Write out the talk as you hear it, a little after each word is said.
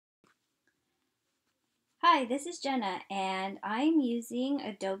Hi, this is Jenna, and I'm using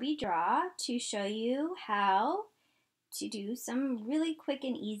Adobe Draw to show you how to do some really quick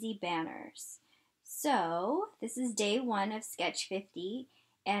and easy banners. So, this is day one of Sketch50,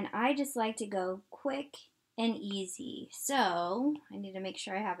 and I just like to go quick and easy. So, I need to make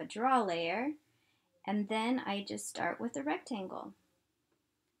sure I have a draw layer, and then I just start with a rectangle.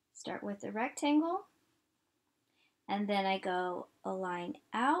 Start with a rectangle, and then I go a line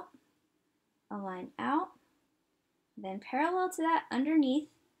out, then parallel to that underneath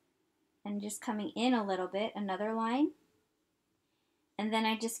and just coming in a little bit, another line, and then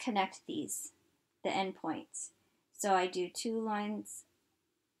I just connect these, the endpoints. So I do 2 lines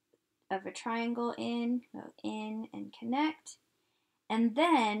of a triangle in, go in and connect, and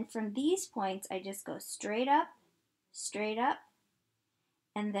then from these points I just go straight up,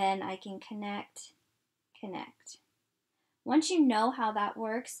 and then I can connect. Once you know how that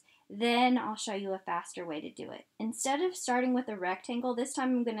works, then I'll show you a faster way to do it. Instead of starting with a rectangle, this time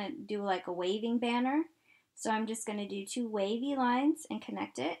I'm going to do like a waving banner. So I'm just going to do 2 wavy lines and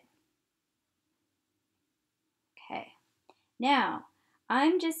connect it. Okay. Now,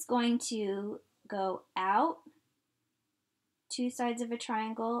 I'm just going to go out 2 sides of a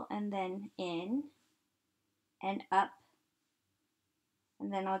triangle and then in and up.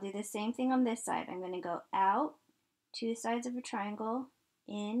 And then I'll do the same thing on this side. I'm going to go out 2 sides of a triangle,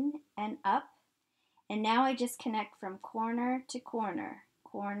 in and up. And now I just connect from corner to corner,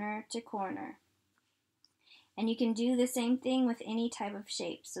 corner to corner. And you can do the same thing with any type of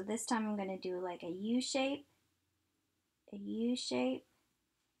shape. So this time I'm going to do like a U shape,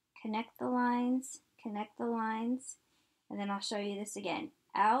 connect the lines, and then I'll show you this again.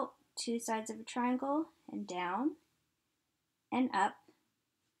 Out 2 sides of a triangle and down and up.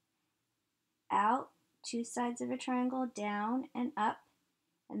 Out 2 sides of a triangle, down and up,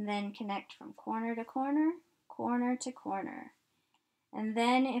 and then connect from corner to corner, corner to corner. And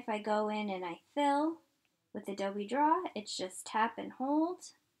then if I go in and I fill with Adobe Draw, it's just tap and hold.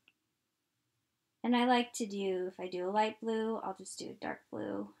 And I like to do, if I do a light blue, I'll just do a dark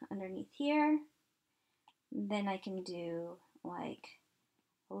blue underneath here. Then I can do like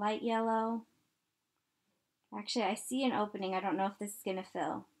a light yellow. Actually, I see an opening. I don't know if this is going to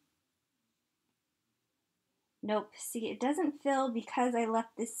fill. Nope, see, it doesn't fill because I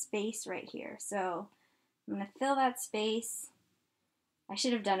left this space right here. So I'm going to fill that space. I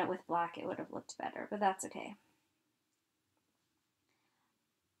should have done it with black. It would have looked better, but that's okay.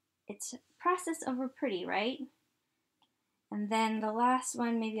 It's process over pretty, right? And then the last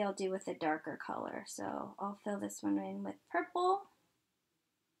one, maybe I'll do with a darker color. So I'll fill this one in with purple.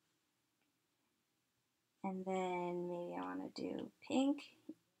 And then maybe I want to do pink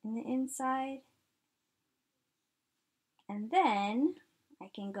in the inside. And then I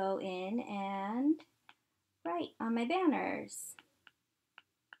can go in and write on my banners.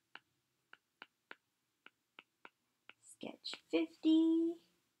 Sketch50,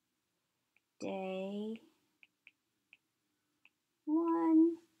 day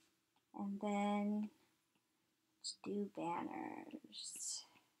 1, and then let's do banners.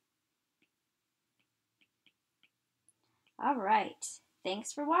 All right,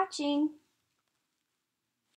 thanks for watching.